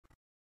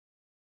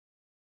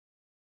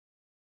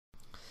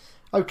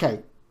Okay,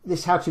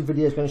 this how-to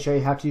video is going to show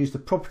you how to use the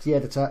property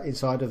editor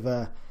inside of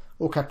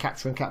OrCAD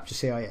Capture and Capture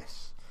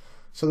CIS.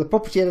 So the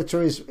property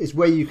editor is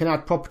where you can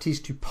add properties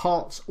to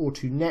parts or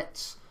to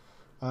nets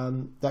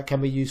that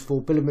can be used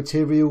for bill of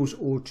materials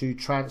or to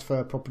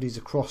transfer properties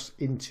across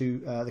into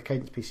the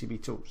Cadence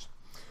PCB tools.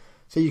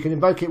 So you can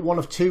invoke it one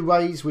of two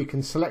ways. We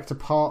can select a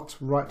part,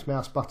 right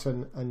mouse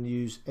button and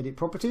use edit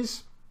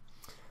properties.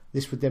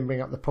 This would then bring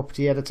up the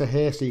property editor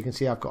here, so you can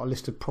see I've got a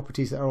list of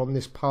properties that are on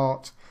this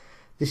part.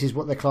 This is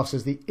what they're classed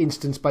as the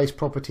instance-based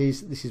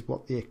properties. This is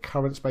what the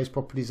occurrence-based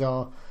properties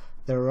are.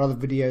 There are other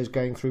videos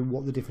going through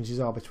what the differences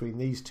are between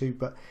these two,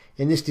 but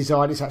in this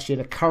design it's actually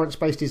an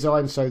occurrence-based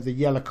design, so the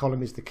yellow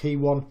column is the key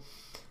one.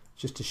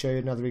 Just to show you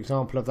another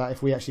example of that,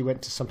 if we actually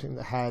went to something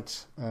that had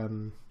a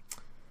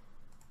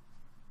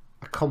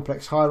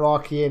complex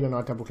hierarchy in and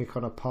I double click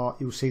on a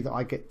part, you'll see that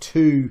I get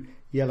two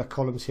yellow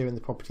columns here in the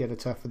property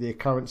editor for the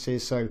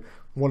occurrences. So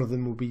one of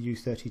them will be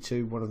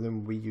U32, one of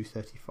them will be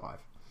U35.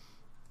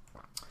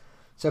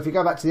 So if we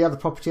go back to the other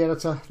property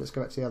editor, let's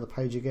go back to the other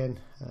page again.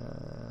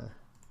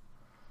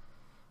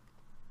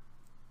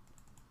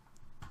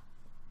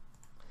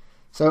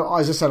 So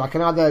as I said, I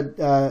can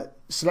either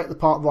select the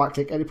part, right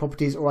click, edit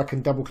properties, or I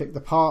can double click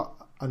the part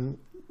and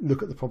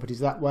look at the properties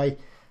that way.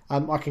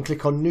 I can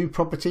click on new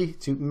property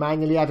to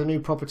manually add a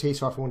new property.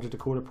 So if I wanted to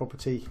call a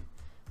property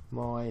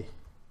my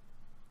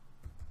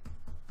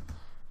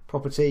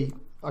property,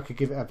 I could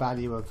give it a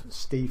value of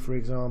Steve, for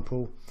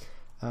example.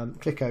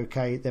 Click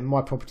OK, then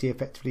my property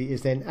effectively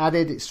is then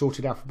added. It's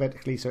sorted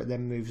alphabetically, so it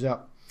then moves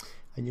up,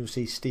 and you'll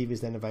see Steve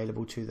is then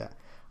available to that.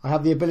 I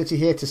have the ability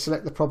here to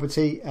select the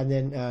property and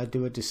then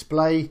do a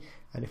display,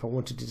 and if I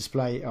wanted to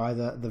display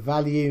either the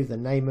value, the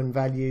name and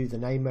value, the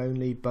name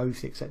only,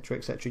 both, etc.,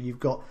 etc., you've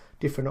got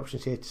different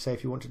options here to say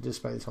if you want to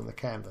display this on the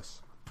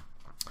canvas.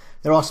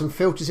 There are some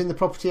filters in the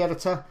property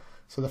editor.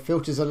 So the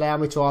filters allow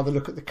me to either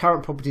look at the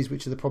current properties,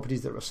 which are the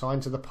properties that are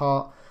assigned to the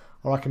part,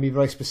 or I can be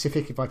very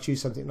specific. If I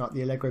choose something like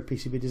the Allegro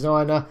PCB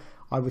Designer,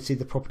 I would see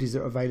the properties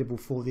that are available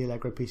for the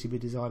Allegro PCB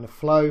Designer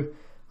flow.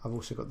 I've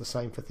also got the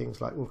same for things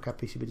like OrCAD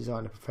PCB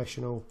Designer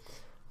Professional,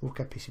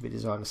 OrCAD PCB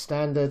Designer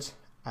Standard,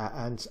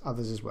 and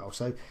others as well.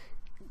 So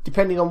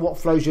depending on what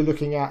flows you're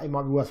looking at, it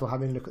might be worthwhile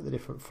having a look at the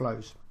different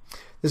flows.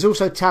 There's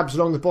also tabs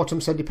along the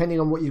bottom, so depending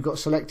on what you've got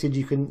selected,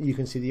 you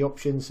can see the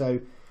options. So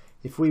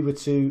if we were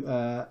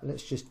to,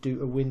 let's just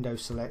do a window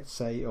select,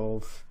 say,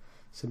 of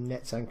some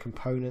nets and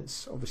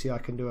components, obviously I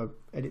can do a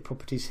edit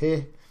properties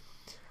here.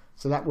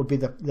 So that would be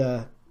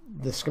the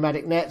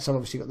schematic nets. I've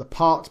obviously got the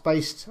parts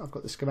based, I've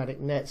got the schematic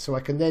nets, so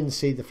I can then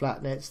see the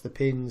flat nets, the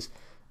pins,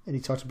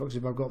 any title boxes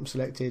if I've got them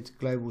selected,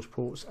 globals,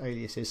 ports,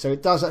 aliases. So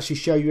it does actually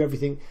show you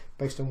everything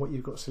based on what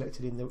you've got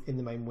selected in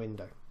the main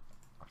window.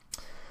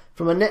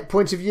 From a net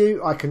point of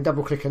view, I can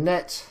double click a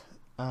net.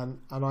 And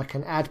I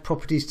can add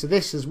properties to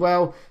this as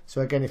well.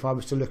 So again, if I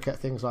was to look at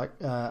things like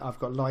I've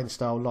got line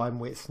style, line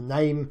width,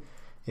 name.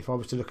 If I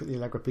was to look at the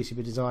Allegro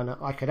PCB Designer,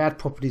 I could add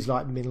properties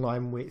like min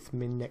line width,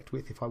 min neck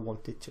width if I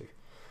wanted to.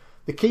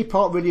 The key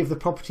part really of the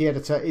property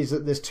editor is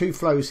that there's two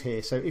flows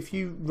here. So if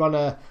you run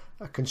a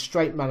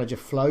constraint manager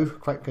flow,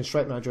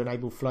 constraint manager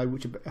enable flow,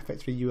 which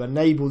effectively you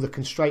enable the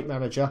constraint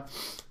manager,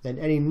 then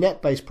any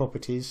net-based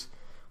properties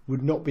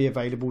would not be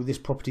available. This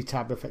property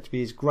tab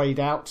effectively is grayed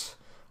out.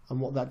 And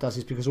what that does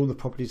is because all the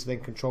properties are then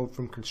controlled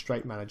from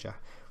Constraint Manager.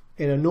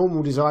 In a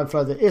normal design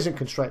flow that isn't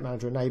Constraint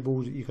Manager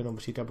enabled, you can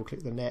obviously double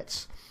click the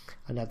nets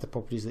and add the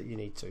properties that you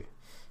need to.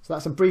 So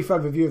that's a brief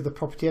overview of the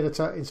property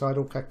editor inside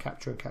OrCAD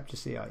Capture and Capture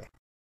CIS.